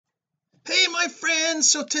my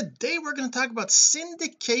friends, so today we're going to talk about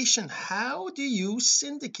syndication. How do you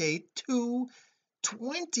syndicate to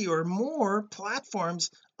 20 or more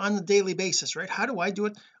platforms on a daily basis, right? How do I do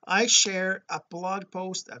it? I share a blog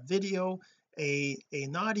post, a video,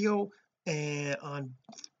 an audio, and on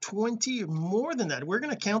 20 or more than that. We're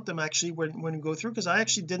going to count them actually when we go through, because I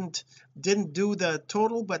actually didn't do the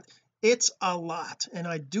total, but it's a lot. And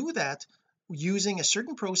I do that using a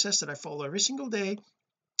certain process that I follow every single day.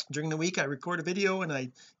 During the week I record a video and I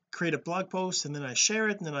create a blog post, and then I share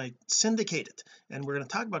it, and then I syndicate it. And we're going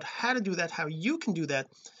to talk about how to do that, how you can do that,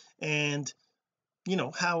 and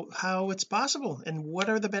how it's possible, and what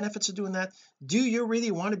are the benefits of doing that. Do you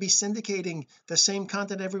really want to be syndicating the same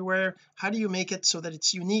content everywhere? How do you make it so that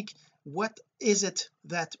it's unique? What is it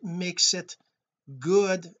that makes it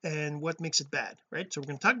good, and what makes it bad, right? So we're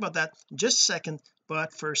going to talk about that in just a second,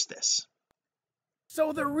 but first this.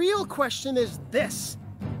 So the real question is this: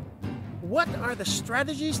 what are the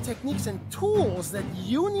strategies, techniques, and tools that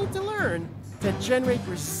you need to learn to generate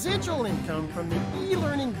residual income from the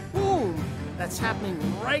e-learning boom that's happening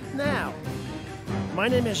right now? My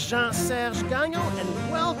name is Jean-Serge Gagnon, and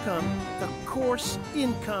welcome to Course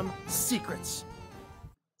Income Secrets.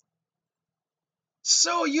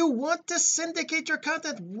 So you want to syndicate your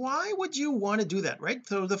content. Why would you want to do that, right?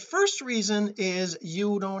 So the first reason is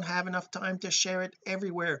you don't have enough time to share it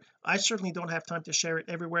everywhere. I certainly don't have time to share it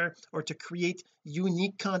everywhere, or to create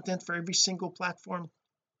unique content for every single platform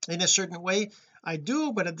in a certain way. I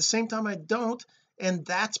do, but at the same time I don't. And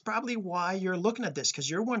that's probably why you're looking at this, because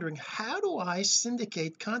you're wondering, how do I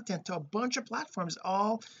syndicate content to a bunch of platforms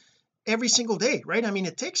all every single day, right? I mean,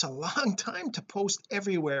 it takes a long time to post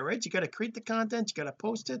everywhere, right? You got to create the content, you got to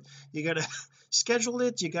post it, you got to schedule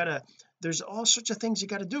it, there's all sorts of things you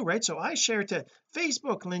got to do, right? So I share to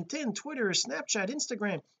Facebook, LinkedIn, Twitter, Snapchat,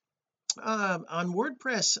 Instagram, on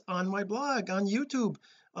WordPress, on my blog, on YouTube,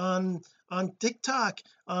 on TikTok,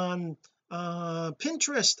 on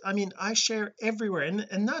Pinterest. I mean, I share everywhere,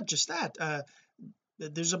 and not just that.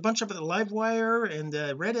 There's a bunch of it, Livewire and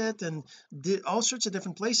Reddit, and all sorts of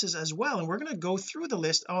different places as well. And we're going to go through the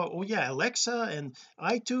list. Oh yeah, Alexa and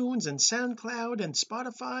iTunes and SoundCloud and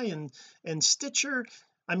Spotify and Stitcher.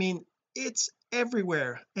 I mean, it's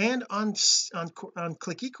everywhere, and on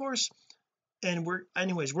Click eCourse. And we're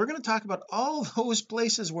going to talk about all those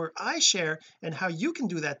places where I share, and how you can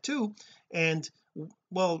do that too. And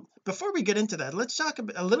well, before we get into that, let's talk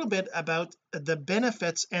a little bit about the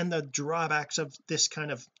benefits and the drawbacks of this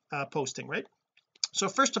kind of posting, right? So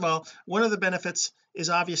first of all, one of the benefits is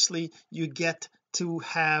obviously you get to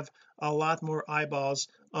have a lot more eyeballs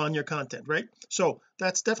on your content, right? So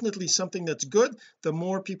that's definitely something that's good. The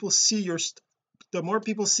more people see your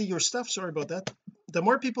stuff, sorry about that, the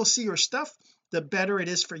more people see your stuff, the better it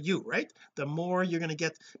is for you, right? The more you're going to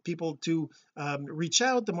get people to reach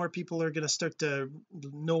out, the more people are going to start to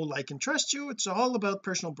know, like, and trust you. It's all about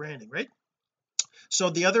personal branding, right? So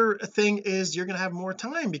the other thing is you're going to have more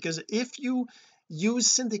time, because if you use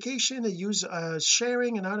syndication, use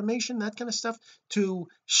sharing and automation, that kind of stuff, to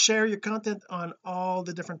share your content on all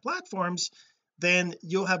the different platforms, then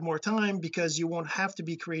you'll have more time, because you won't have to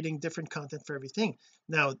be creating different content for everything.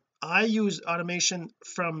 Now I use automation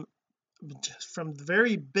from the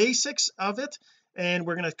very basics of it, and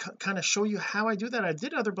we're going to kind of show you how I do that. I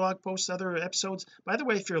did other blog posts, other episodes. By the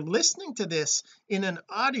way, if you're listening to this in an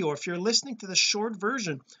audio, if you're listening to the short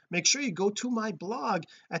version, make sure you go to my blog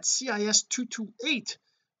at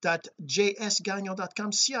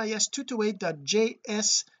cis228.jsgagnon.com,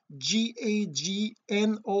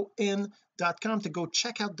 cis228.jsgagnon.com, to go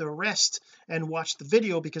check out the rest and watch the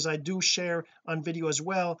video, because I do share on video as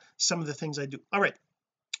well some of the things I do. All right,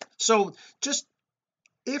 so just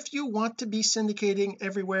if you want to be syndicating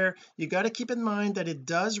everywhere, you got to keep in mind that it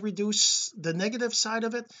does reduce, the negative side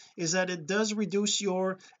of it is that it does reduce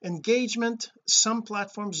your engagement. Some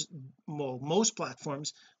platforms, well, most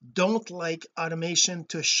platforms don't like automation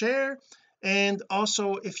to share. And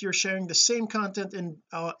also, if you're sharing the same content in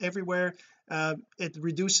everywhere, it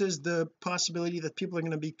reduces the possibility that people are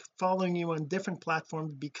going to be following you on different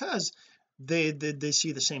platforms, because they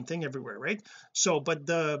see the same thing everywhere, right? So but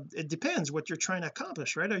it depends what you're trying to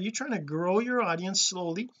accomplish, right? Are you trying to grow your audience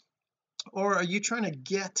slowly, or are you trying to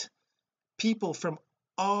get people from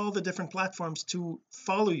all the different platforms to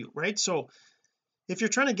follow you, right? So if you're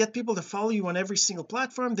trying to get people to follow you on every single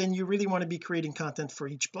platform, then you really want to be creating content for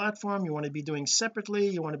each platform. You want to be doing separately,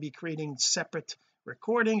 you want to be creating separate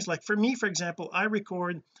recordings. Like for me, for example, I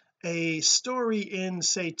record a story in,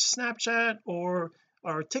 say, Snapchat or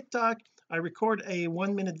TikTok. I record a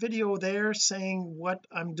 1-minute video there saying what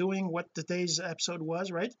I'm doing, what today's episode was,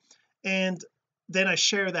 right? And then I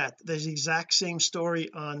share that there's the exact same story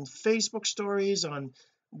on Facebook stories, on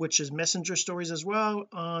which is messenger stories, as well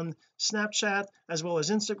on Snapchat, as well as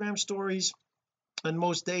Instagram stories, and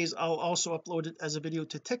most days I'll also upload it as a video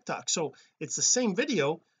to TikTok. So it's the same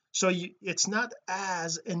video, so it's not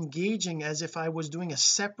as engaging as if I was doing a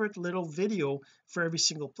separate little video for every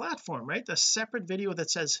single platform, right? A separate video that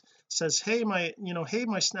says hey my hey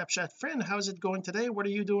my Snapchat friend, how's it going today, what are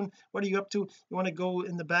you doing, what are you up to, you want to go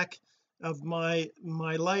in the back of my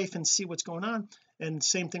life and see what's going on. And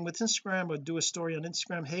same thing with Instagram, I'll do a story on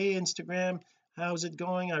Instagram, hey Instagram, how's it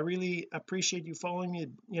going, I really appreciate you following me,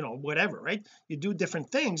 whatever, right? You do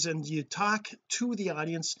different things and you talk to the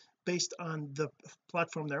audience based on the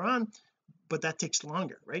platform they're on, but that takes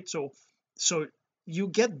longer, right? So you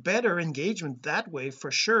get better engagement that way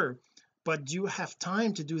for sure, but you have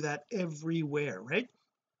time to do that everywhere, right?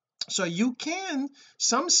 So you can,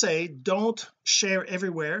 some say don't share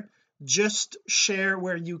everywhere, just share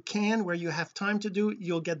where you can, where you have time to do,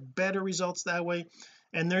 you'll get better results that way.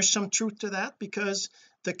 And there's some truth to that, because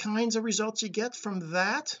the kinds of results you get from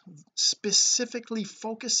that, specifically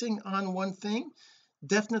focusing on one thing,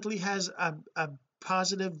 definitely has a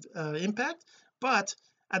positive impact, but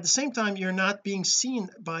at the same time you're not being seen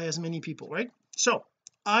by as many people, right? So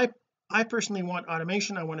I personally want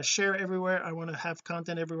automation, I want to share everywhere, I want to have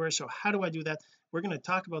content everywhere. So how do I do that? We're going to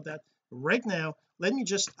talk about that right now. Let me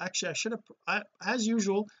just, actually I should have, as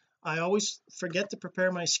usual I always forget to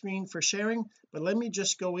prepare my screen for sharing, but let me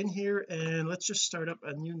just go in here and let's just start up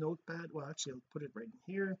a new notepad. Well, actually I'll put it right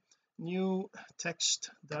in here, new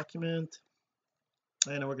text document,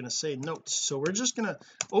 and we're going to say notes. So we're just going to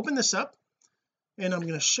open this up and I'm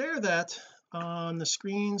going to share that on the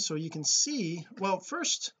screen so you can see. Well,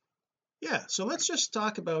 first, yeah, so let's just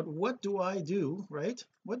talk about what do I do, right?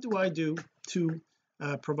 What do I do to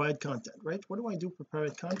provide content, right? What do I do to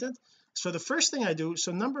provide content? So the first thing I do,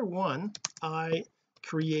 so number one, I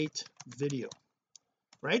create video,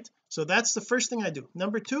 right? So that's the first thing I do.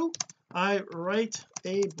 Number two, I write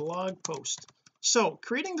a blog post. So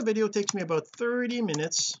creating the video takes me about 30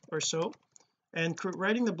 minutes or so, and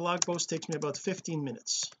writing the blog post takes me about 15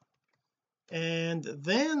 minutes, and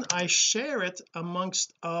then I share it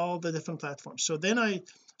amongst all the different platforms. So then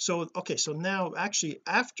so now actually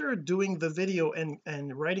after doing the video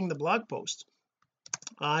and writing the blog post,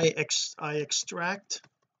 I extract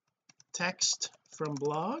text from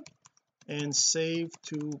blog and save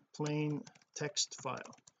to plain text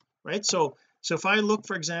file, right? So if I look,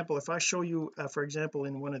 for example, if I show you for example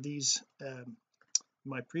in one of these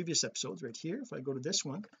my previous episodes right here, if I go to this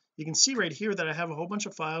one, you can see right here that I have a whole bunch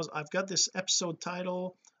of files. I've got this episode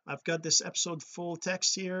title, I've got this episode full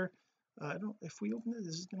text here. I don't, if we open it,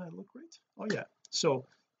 this is going to look right. Oh yeah, so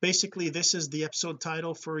basically this is the episode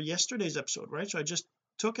title for yesterday's episode, right? So I just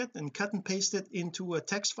took it and cut and pasted it into a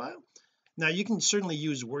text file. Now you can certainly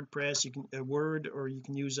use WordPress, you can Word, or you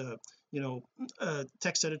can use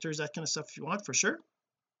text editors, that kind of stuff if you want, for sure.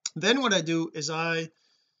 Then what I do is I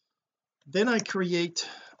create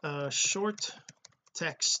a short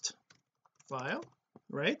text file,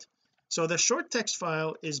 right? So the short text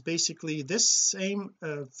file is basically this same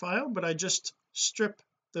file, but I just strip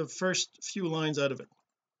the first few lines out of it,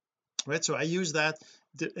 right? So I use that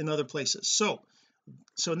in other places.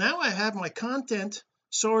 So now I have my content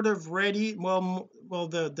sort of ready, well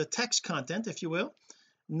the text content, if you will.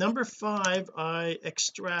 Number 5, I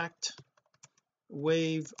extract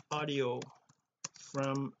wave audio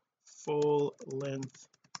from full length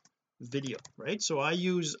video, right? So I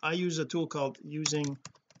use a tool called using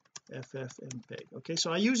FFmpeg. Okay,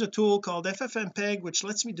 so I use a tool called FFmpeg, which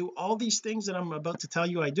lets me do all these things that I'm about to tell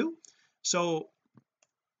you I do. So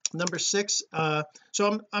number 6,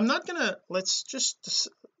 so I'm not gonna, let's just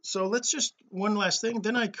one last thing.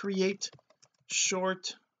 Then I create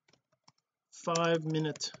short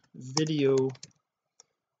 5-minute video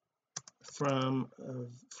from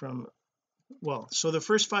well, so the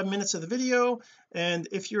first 5 minutes of the video, and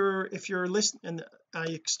if you're listening, and I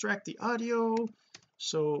extract the audio,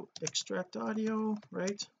 so extract audio,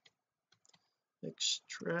 right?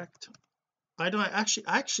 Extract, I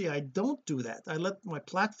don't do that. I let my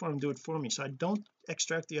platform do it for me, so I don't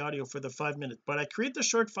extract the audio for the 5 minute, but I create the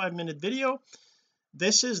short 5-minute video.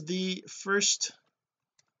 This is the first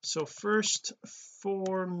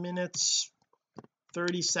 4 minutes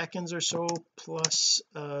 30 seconds or so plus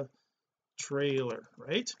trailer,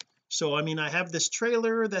 right? So I mean I have this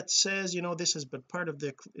trailer that says this has been part of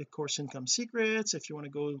the course Income Secrets, if you want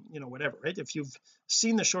to go whatever, right? If you've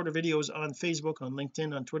seen the shorter videos on Facebook, on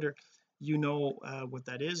LinkedIn, on Twitter, what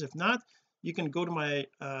that is. If not, you can go to my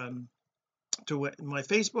my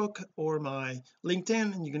Facebook or my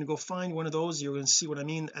LinkedIn, and you're going to go find one of those. You're going to see what I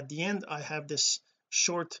mean. At the end I have this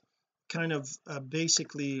short kind of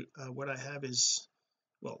basically what I have is,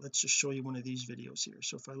 well, let's just show you one of these videos here.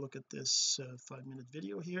 So if I look at this 5-minute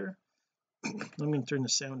video here, I'm going to turn the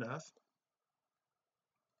sound off.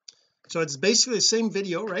 So it's basically the same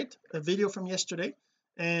video, right, a video from yesterday,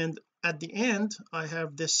 and at the end I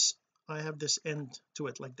have this end to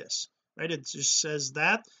it like this, right? It just says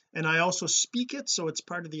that, and I also speak it, so it's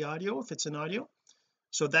part of the audio if it's an audio.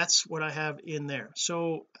 So that's what I have in there.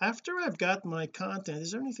 So after I've got my content,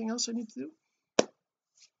 is there anything else I need to do?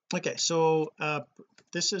 Okay, so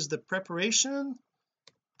this is the preparation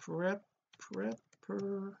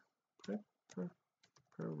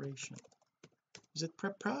preparation. Is it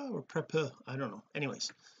prepra or prepa? I don't know.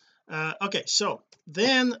 Anyways, okay, so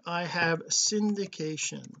then I have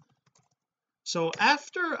syndication. So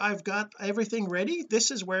after I've got everything ready,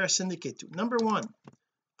 this is where I syndicate to. Number one,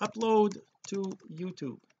 upload to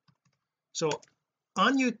YouTube. So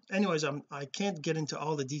on you, anyways, I can't get into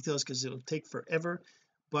all the details because it'll take forever,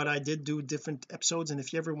 but I did do different episodes, and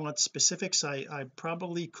if you ever want specifics, I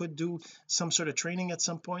probably could do some sort of training at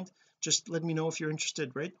some point. Just let me know if you're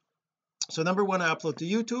interested, right? So number one, I upload to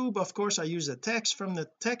YouTube. Of course, I use the text from the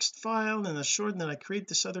text file and the short, and then I create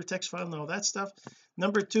this other text file and all that stuff.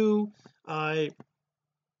 Number two,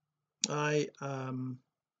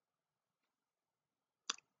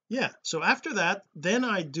 yeah, so after that, then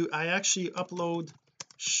I actually upload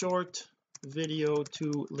short video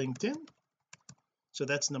to LinkedIn. So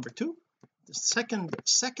that's number two, the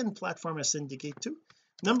second platform I syndicate to.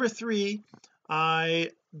 Number three,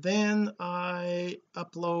 I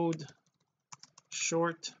upload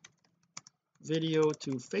short video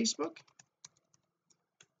to Facebook.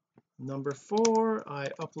 Number four, I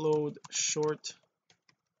upload short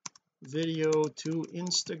video to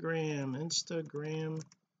Instagram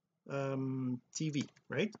TV,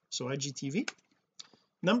 right? So IGTV.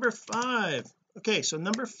 Number five, okay, so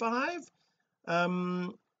number five, I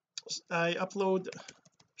upload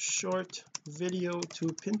short video to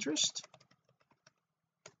Pinterest.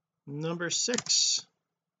 Number six,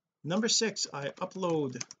 I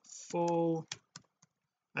upload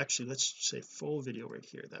let's say full video right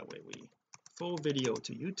here, that way full video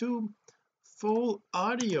to YouTube, full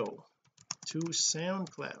audio to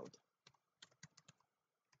SoundCloud.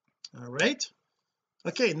 All right,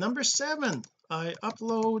 okay, number seven, I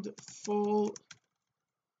upload full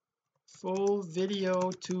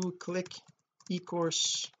video to Click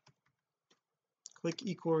eCourse.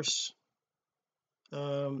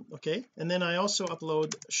 Okay, and then I also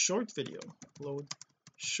upload short video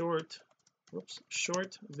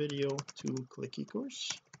short video to Click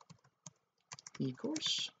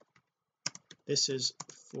eCourse. This is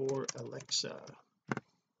for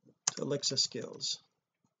Alexa skills.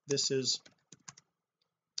 This is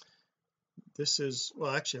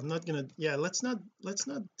well, actually I'm not gonna, yeah, let's not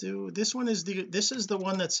do this one. This is the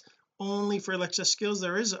one that's only for Alexa skills.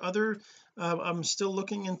 There is other I'm still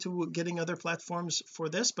looking into getting other platforms for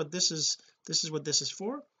this, but this is what this is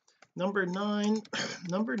for. Number nine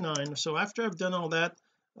so after I've done all that,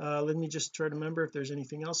 let me just try to remember if there's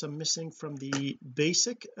anything else I'm missing from the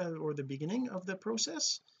basic or the beginning of the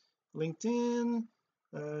process. LinkedIn,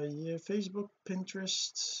 yeah, Facebook,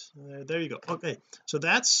 Pinterest, there you go. Okay, so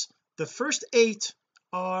that's the first 8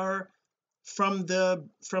 are from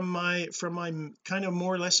my kind of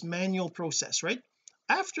more or less manual process, right?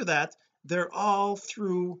 After that, they're all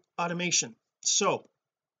through automation. So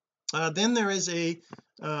then there is a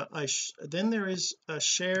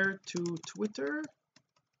share to Twitter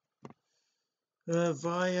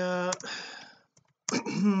via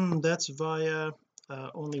that's via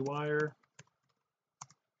OnlyWire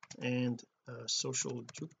and Social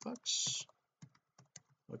Jukebox.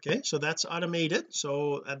 Okay, so that's automated.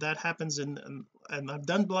 So that happens and I've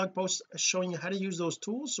done blog posts showing you how to use those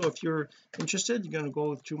tools. So if you're interested, you're going to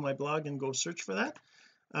go to my blog and go search for that.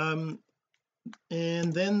 And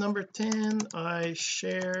then number 10, I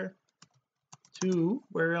share to,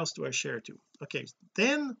 where else do I share to? Okay,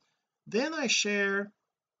 then I share,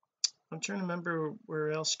 I'm trying to remember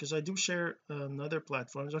where else, because I do share on other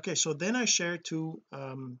platforms. Okay, so then I share to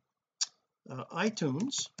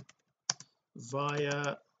iTunes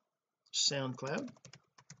via SoundCloud.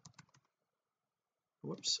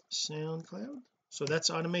 SoundCloud. So that's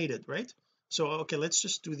automated, right? So okay, let's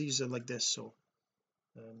just do these like this. So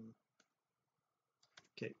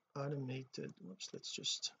okay, automated, let's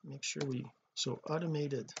just make sure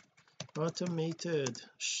automated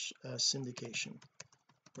syndication,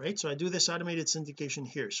 right? So I do this automated syndication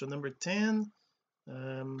here. So number 10,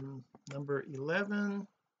 number 11,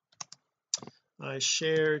 I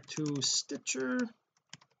share to Stitcher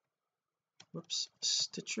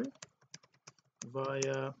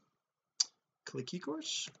via click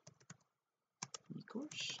eCourse.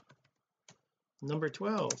 Number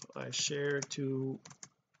 12, I share to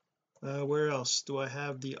where else do I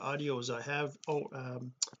have the audios? I have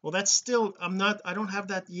well that's still I don't have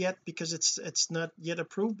that yet because it's not yet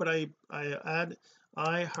approved, but I add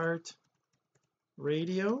iHeart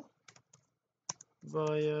Radio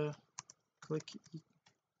via click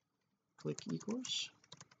eCourse,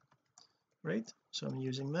 right? So I'm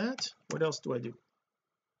using that. What else do I do?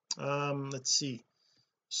 Let's see.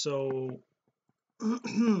 So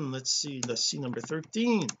let's see number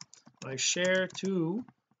 13, I share to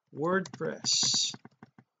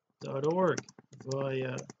wordpress.org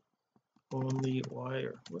via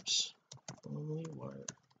OnlyWire. OnlyWire.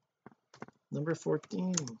 Number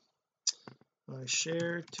 14, I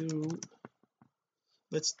share to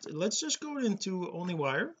let's just go into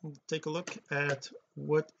OnlyWire and take a look at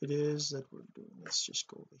what it is that we're doing. Let's just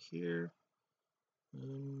go over here.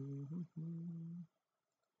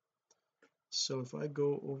 So if I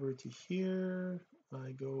go over to here,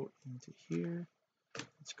 I go into here,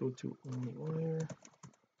 let's go to OnlyWire.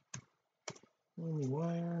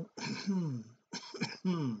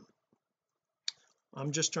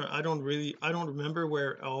 I'm just trying, I don't remember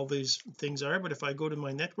where all these things are, but if I go to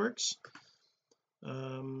my networks,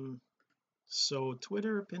 so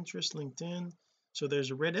Twitter, Pinterest, LinkedIn, so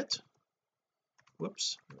there's Reddit.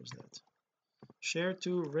 Where's that? Share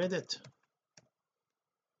to Reddit.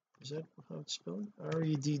 Is that how it's spelled?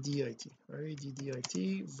 REDDIT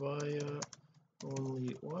via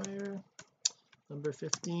OnlyWire. Number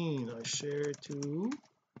 15, I share to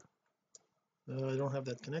I don't have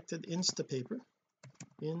that connected. Instapaper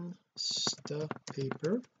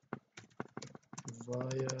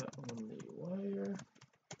via OnlyWire.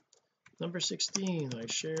 Number 16, I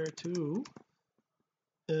share to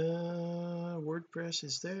WordPress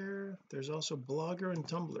is there. There's also Blogger and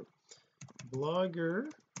Tumblr.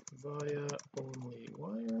 Blogger via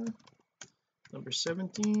OnlyWire. Number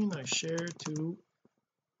 17, I share to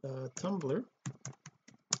Tumblr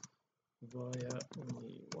via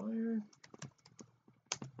OnlyWire.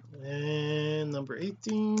 And number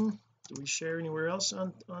 18, do we share anywhere else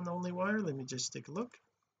on OnlyWire? Let me just take a look.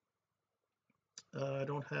 I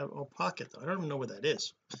don't have Pocket. I don't even know what that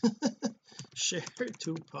is. Share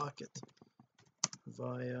to Pocket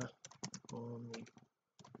via OnlyWire.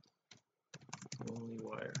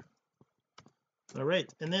 All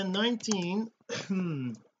right, and then 19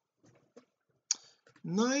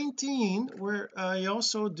 19, where I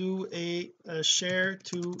also do a share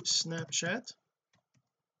to Snapchat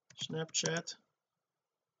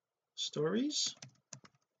stories.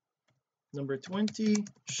 Number 20,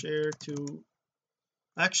 share to,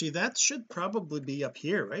 actually that should probably be up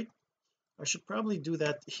here, right? I should probably do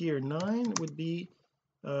that here. 9 would be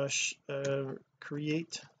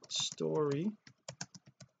create story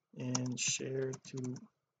and share to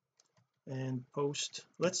and post.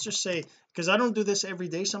 Let's just say, because I don't do this every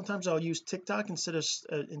day, sometimes I'll use TikTok instead of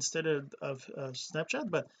Snapchat,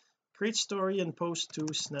 but create story and post to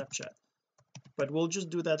Snapchat. But we'll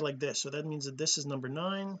just do that like this. So that means that this is number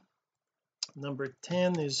 9, number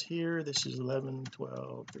 10 is here, this is 11,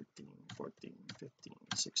 12, 13, 14, 15,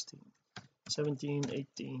 16, 17,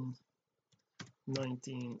 18,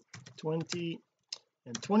 19, 20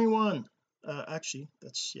 and 21. Actually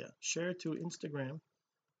that's, yeah, share to Instagram,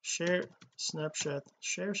 share Snapchat,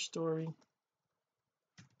 share story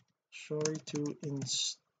to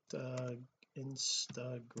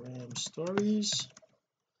Instagram stories,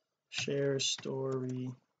 share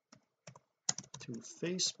story to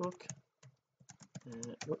Facebook,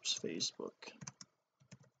 Facebook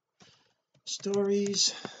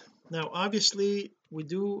stories. Now obviously we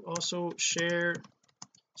do also share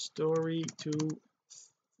story to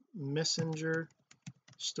Messenger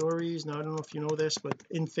stories. Now I don't know if you know this, but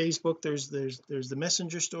in Facebook there's the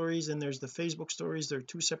Messenger stories and there's the Facebook stories. They're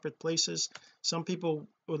two separate places. Some people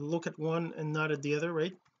would look at one and not at the other,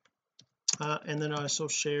 right? And then I also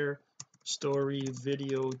share story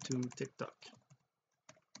video to TikTok.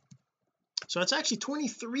 So it's actually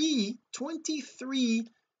 23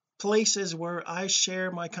 places where I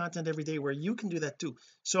share my content every day, where you can do that too.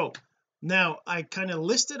 So now I kind of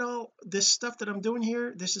listed all this stuff that I'm doing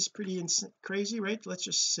here. This is pretty crazy, right? Let's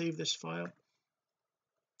just save this file,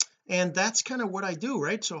 and that's kind of what I do,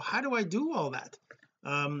 right? So how do I do all that?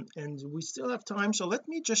 And we still have time, so let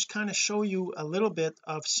me just kind of show you a little bit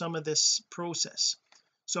of some of this process.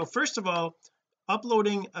 So first of all,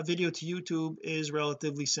 uploading a video to YouTube is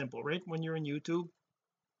relatively simple, right? When you're in YouTube,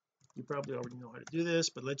 you probably already know how to do this,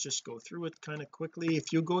 but let's just go through it kind of quickly.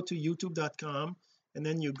 If you go to youtube.com and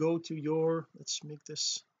then you go to your, let's make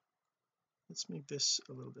this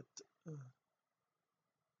a little bit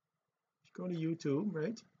go to YouTube,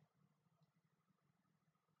 right?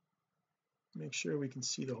 Make sure we can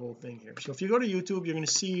see the whole thing here. So if you go to YouTube, you're going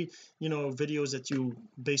to see, you know, videos that you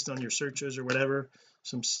based on your searches or whatever,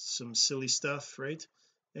 some silly stuff, right?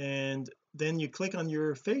 And then you click on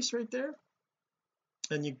your face right there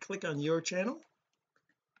and you click on your channel,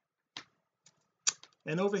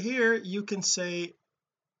 and over here you can say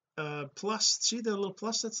plus, see the little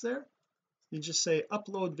plus that's there? You just say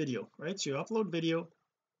upload video, right? So you upload video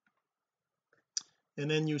and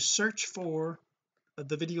then you search for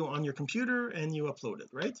the video on your computer and you upload it,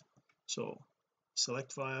 right? So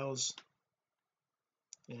select files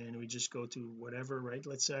and we just go to whatever, right?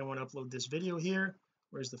 Let's say I want to upload this video here.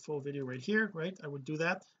 Where's the full video? Right here, right? I would do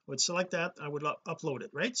that. I would select that. I would upload it,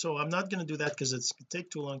 right? So I'm not going to do that because it's take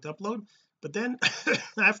too long to upload, but then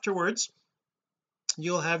afterwards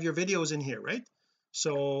you'll have your videos in here, right?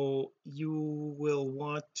 So you will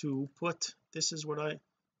want to put, this is what I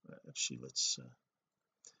actually, let's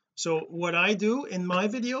so what I do in my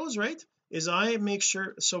videos, right, is I make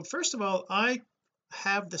sure, so first of all I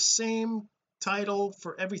have the same title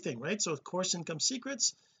for everything, right? So course income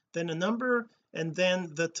secrets, then a number, and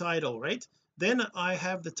then the title, right? Then I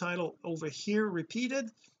have the title over here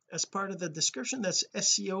repeated as part of the description. That's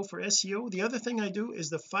SEO for SEO. The other thing I do is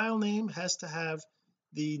the file name has to have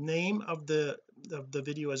the name of the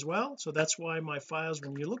video as well. So that's why my files,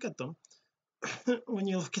 when you look at them when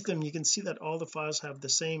you look at them, you can see that all the files have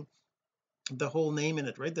the whole name in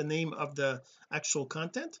it, right? The name of the actual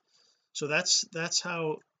content. So that's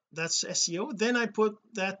SEO. Then I put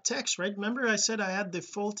that text, right? Remember I said I had the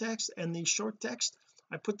full text and the short text.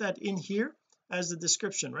 I put that in here as the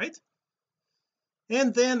description, right?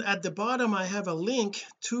 And then at the bottom I have a link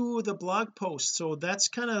to the blog post. So that's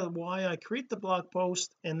kind of why I create the blog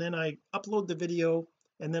post, and then I upload the video,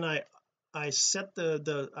 and then I set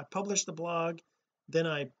I publish the blog, then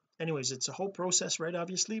anyways, it's a whole process, right?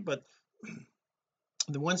 Obviously, but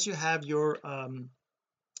once you have your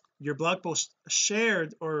blog post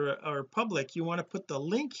shared or public, you want to put the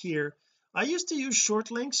link here. I used to use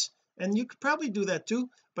short links, and you could probably do that too,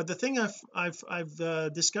 but the thing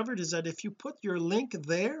I've discovered is that if you put your link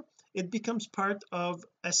there, it becomes part of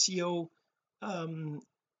SEO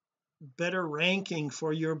better ranking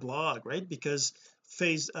for your blog, right? Because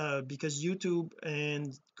because YouTube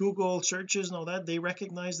and Google searches and all that, they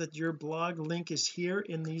recognize that your blog link is here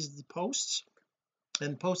in these posts,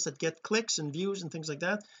 and posts that get clicks and views and things like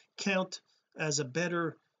that count as a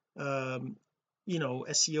better SEO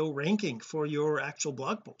ranking for your actual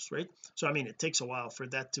blog post, right? So I mean, it takes a while for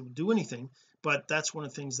that to do anything, but that's one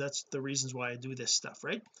of the things, that's the reasons why I do this stuff,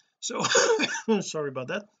 right? So sorry about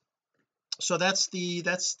that. So that's the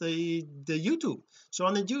YouTube. So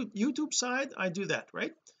on the YouTube side I do that,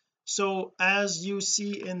 right? So as you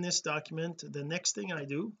see in this document, the next thing I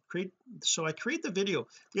do, I create the video.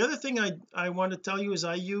 The other thing I want to tell you is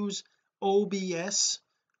I use OBS,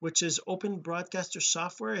 which is Open Broadcaster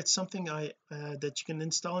Software. It's something that you can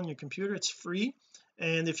install on your computer. It's free,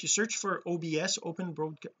 and if you search for OBS, Open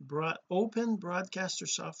Broadcaster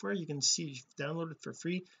Software, you can see, download it for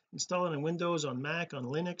free, install it on Windows, on Mac, on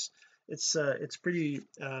Linux. It's pretty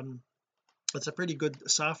it's a pretty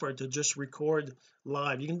good software to just record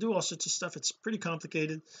live. You can do all sorts of stuff. It's pretty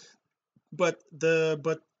complicated, but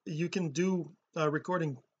you can do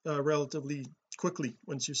recording relatively quickly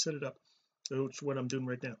once you set it up. So it's what I'm doing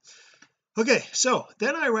right now. Okay, so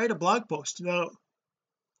then I write a blog post. Now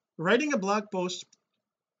writing a blog post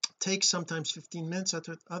takes sometimes 15 minutes,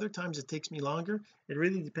 other times it takes me longer. It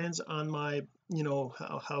really depends on my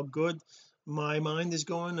how good my mind is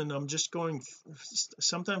going, and I'm just going,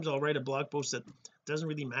 sometimes I'll write a blog post that doesn't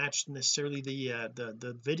really match necessarily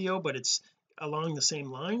the video, but it's along the same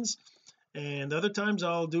lines, and other times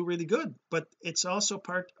I'll do really good. But it's also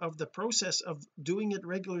part of the process of doing it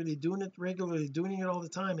regularly, doing it all the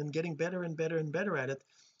time, and getting better and better and better at it.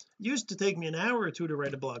 Used to take me an hour or two to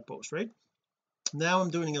write a blog post, right? Now I'm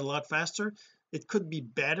doing it a lot faster. It could be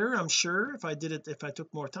better, I'm sure, if I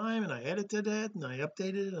took more time and I edited it and I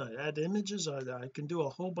updated it and I add images, I can do a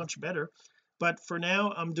whole bunch better. But for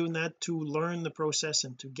now I'm doing that to learn the process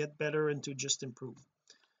and to get better and to just improve.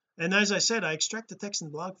 And as I said, I extract the text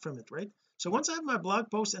and blog from it, right? So once I have my blog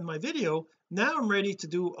post and my video, now I'm ready to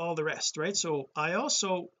do all the rest, right? So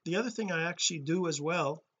the other thing I actually do as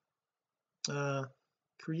well,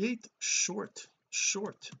 create short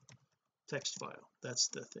text file. That's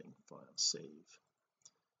the thing. File, save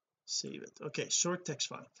it. Okay, short text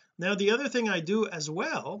file. Now the other thing I do as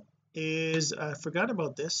well is I forgot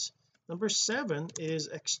about this. Number 7 is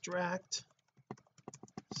extract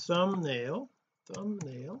thumbnail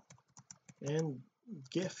and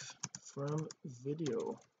GIF from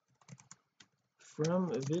video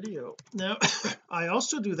now I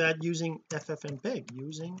also do that using FFmpeg.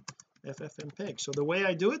 So the way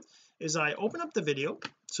I do it is I open up the video.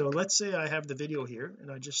 So let's say I have the video here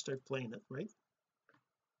and I just start playing it, right?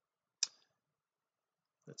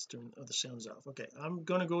 Let's turn the sounds off. Okay, I'm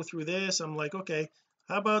going to go through this. I'm like, okay,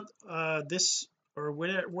 how about this, or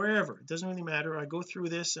wherever, it doesn't really matter. I go through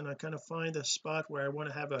this and I kind of find a spot where I want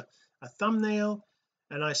to have a thumbnail,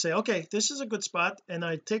 and I say, okay, this is a good spot, and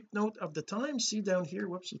I take note of the time. See down here,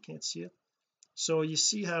 whoops, you can't see it. So you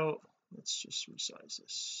see how, let's just resize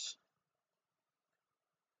this,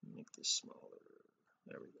 make this smaller.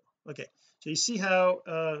 There we go. Okay, so you see how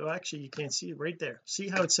well, actually you can't see it right there. See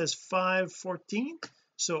how it says 5:14?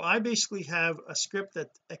 So I basically have a script that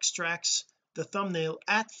extracts the thumbnail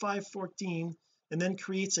at 5:14 and then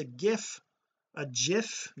creates a GIF,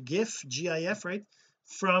 GIF, right,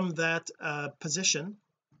 from that position,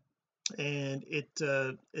 and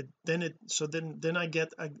then I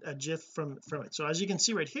get a GIF from it. So as you can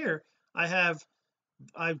see right here, I've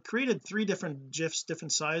created 3 different GIFs,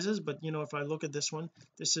 different sizes, but if I look at this one,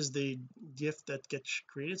 this is the GIF that gets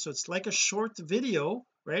created. So it's like a short video,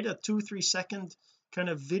 right, a 2-3 second kind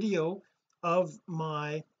of video of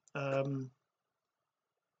my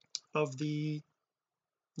of the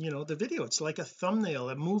the video. It's like a thumbnail,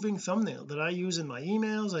 a moving thumbnail that I use in my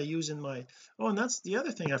emails, I use in my and that's the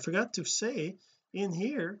other thing I forgot to say in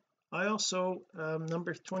here. I also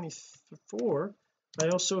number 24, I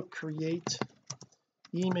also create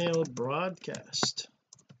email broadcast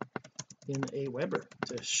in Aweber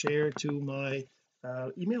to share to my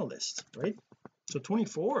email list, right? So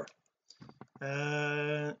 24,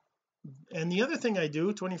 and the other thing I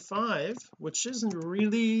do, 25, which isn't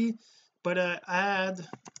really, but I add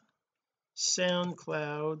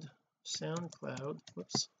SoundCloud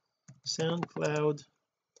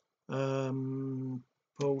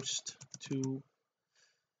post to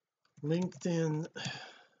LinkedIn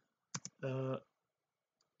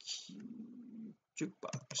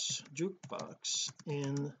jukebox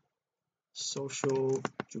in social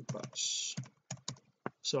jukebox.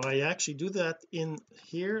 So I actually do that in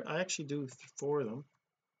here. I actually do 4 of them.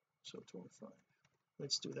 So 25,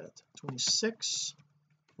 let's do that. 26,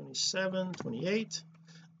 27, 28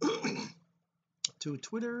 to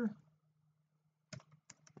Twitter,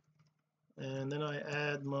 and then I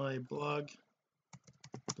add my blog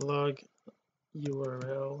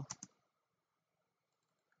URL,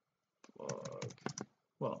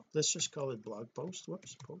 well, let's just call it blog post.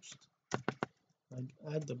 Post.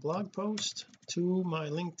 I add the blog post to my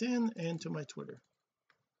LinkedIn and to my Twitter.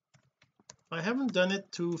 I haven't done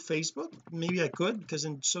it to Facebook. Maybe I could, because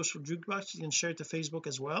in social jukebox you can share it to Facebook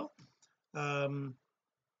as well,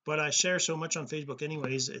 but I share so much on Facebook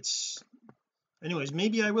anyways,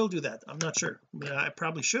 maybe I will do that. I'm not sure. I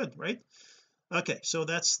probably should, right? Okay, so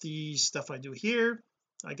that's the stuff I do here.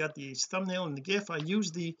 I got the thumbnail and the GIF.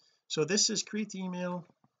 So this is create email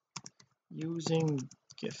using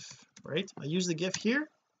GIF, right? I use the GIF here.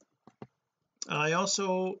 I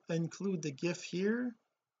also include the GIF here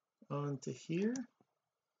onto here.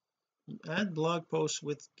 Add blog post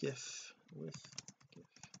with GIF.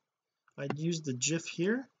 I'd use the GIF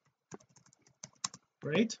here,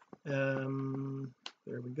 right? There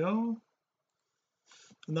we go.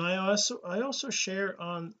 And I also share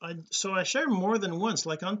on I share more than once.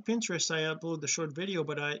 Like on Pinterest I upload the short video,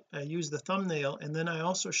 but I use the thumbnail, and then I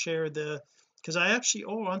also share because I actually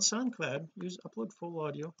on SoundCloud upload full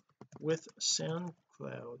audio with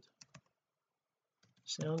SoundCloud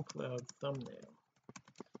thumbnail.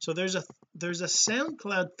 So there's a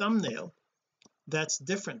SoundCloud thumbnail that's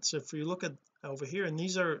different. So if you look at over here, and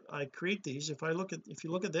I create these, if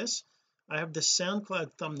you look at this, I have the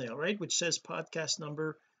SoundCloud thumbnail, right, which says podcast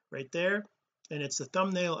number right there, and it's the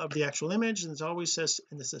thumbnail of the actual image, and it always says,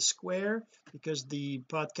 and it's a square because the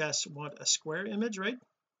podcasts want a square image, right?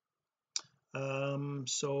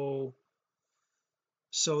 So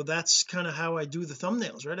that's kind of how I do the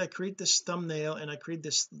thumbnails, right? I create this thumbnail and I create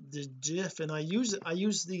this GIF, and I use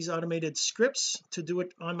these automated scripts to do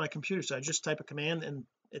it on my computer. So I just type a command and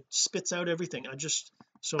it spits out everything.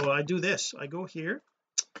 So I do this. I go here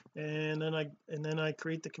and then I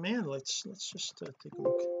create the command. Let's just take a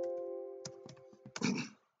look.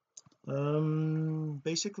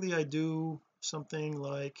 Basically I do something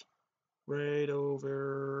like right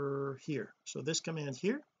over here. So this command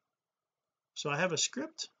here. So I have a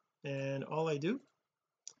script, and all I do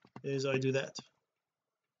is I do that.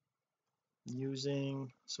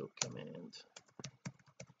 using command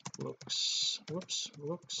looks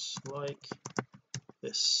like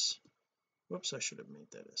this. Whoops, I should have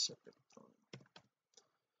made that a separate font.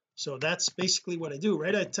 So that's basically what I do,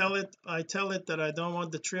 right? I tell it that I don't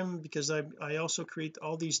want the trim because I also create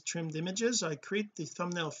all these trimmed images. I create the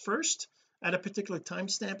thumbnail first at a particular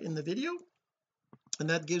timestamp in the video, and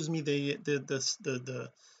that gives me the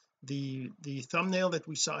thumbnail that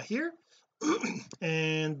we saw here.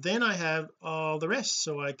 And then I have all the rest.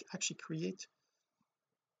 So I actually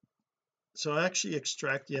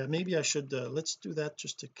extract. Yeah, maybe I should let's do that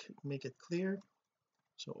just to make it clear.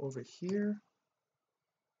 So over here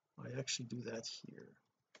I actually do that here.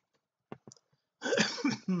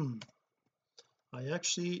 I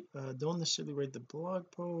actually don't necessarily write the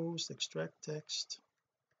blog post, extract text.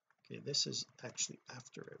 Okay, this is actually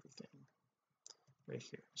after everything right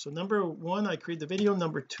here. So number one, I create the video.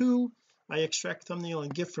 Number two, I extract thumbnail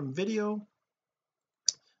and GIF from video.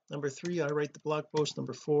 Number three, I write the blog post.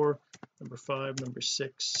 Number four, number five, number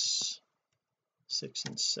six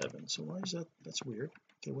and seven. So why is that? That's weird.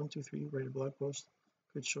 Okay, 1 2 3, write a blog post,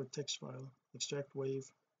 create short text file, extract wave.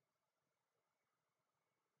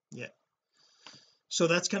 Yeah, so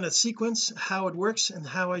that's kind of sequence how it works and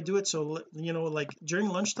how I do it. So like during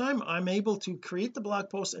lunchtime I'm able to create the blog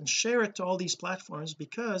post and share it to all these platforms,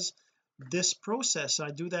 because this process,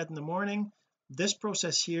 I do that in the morning. This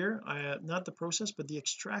process here, not the process but the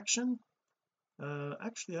extraction,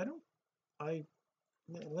 actually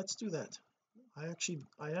let's do that. I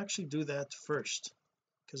actually do that first,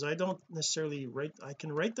 because I don't necessarily write. I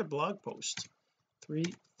can write the blog post 3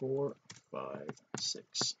 4 5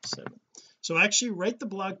 6 7. So I actually write the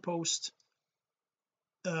blog post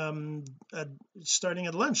starting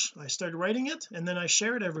at lunch. I start writing it and then I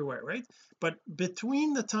share it everywhere, right? But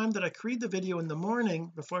between the time that I create the video in the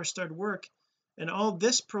morning before I start work and all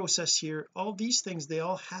this process here, all these things, they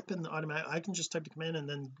all happen automatically. I can just type the command and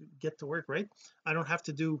then get to work, right? I don't have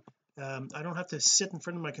to do I don't have to sit in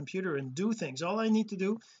front of my computer and do things. All I need to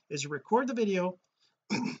do is record the video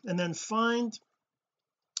and then find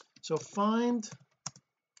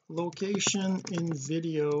location in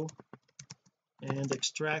video and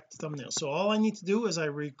extract thumbnail. So all I need to do is I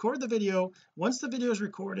record the video. Once the video is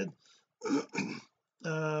recorded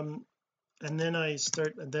and then I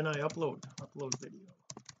upload video.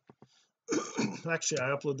 Actually I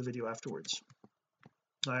upload the video afterwards.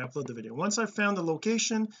 I upload the video once I've found the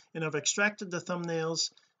location and I've extracted the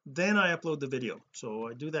thumbnails, then I upload the video. So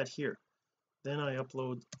I do that here. Then I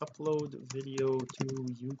upload video to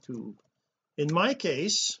YouTube. In my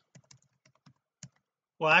case,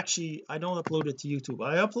 well actually I don't upload it to YouTube.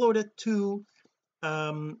 I upload it to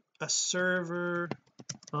a server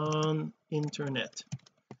on internet.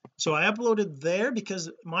 So I upload it there because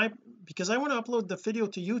I want to upload the video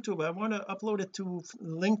to YouTube. I want to upload it to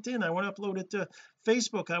LinkedIn. I want to upload it to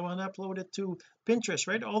Facebook. I want to upload it to Pinterest,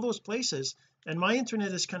 right? All those places. And my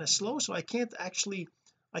internet is kind of slow, so I can't actually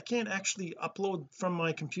upload from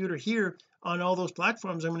my computer here on all those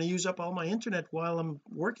platforms. I'm going to use up all my internet while I'm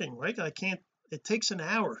working, right? I can't. It takes an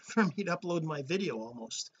hour for me to upload my video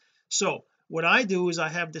almost. So what I do is I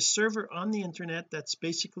have this server on the internet that's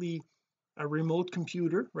basically a remote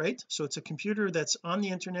computer, right? So it's a computer that's on the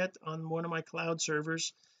internet on one of my cloud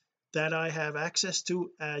servers that I have access to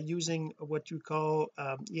using what you call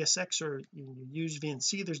ESX, or you use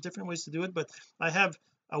VNC. There's different ways to do it, but I have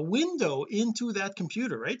a window into that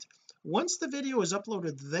computer, right? Once the video is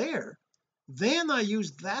uploaded there, then I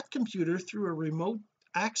use that computer through a remote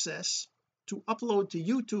access to upload to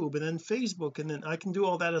YouTube and then Facebook, and then I can do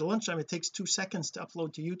all that at lunchtime. It takes 2 seconds to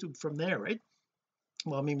upload to YouTube from there, right?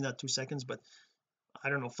 Well, maybe not 2 seconds, but I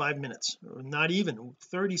don't know, 5 minutes, or not even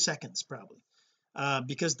 30 seconds probably,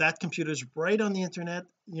 because that computer is right on the internet,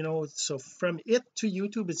 so from it to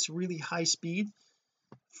YouTube it's really high speed.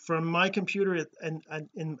 From my computer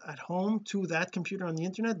at home to that computer on the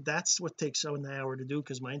internet, that's what takes an hour to do,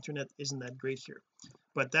 because my internet isn't that great here.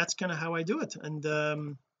 But that's kind of how I do it.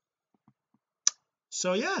 And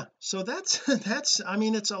so yeah, so that's I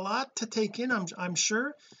mean, it's a lot to take in, I'm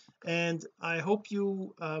sure, and I hope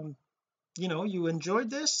you you enjoyed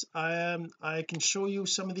this. I can show you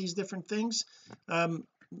some of these different things.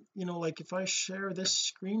 Like if I share this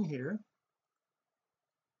screen here,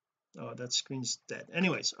 oh, that screen's dead.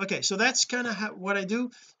 Anyways, okay, so that's kind of what I do.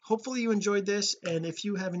 Hopefully you enjoyed this, and if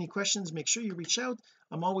you have any questions, make sure you reach out.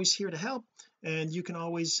 I'm always here to help, and you can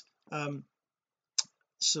always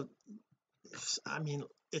so I mean,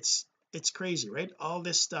 it's crazy, right? All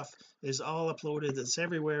this stuff is all uploaded, it's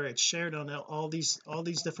everywhere, it's shared on all these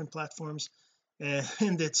different platforms,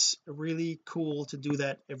 and it's really cool to do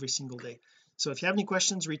that every single day. So if you have any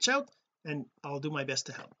questions, reach out, and I'll do my best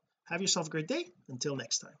to help. Have yourself a great day. Until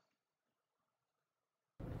next time.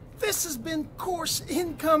 This has been Course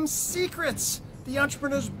Income Secrets, the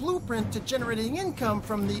entrepreneur's blueprint to generating income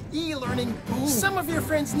from the e-learning boom. Some of your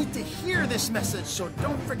friends need to hear this message, so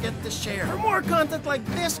don't forget to share. For more content like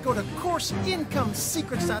this, go to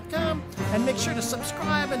CourseIncomeSecrets.com and make sure to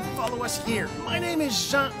subscribe and follow us here. My name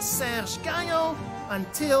is Jean-Serge Gagnon.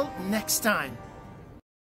 Until next time.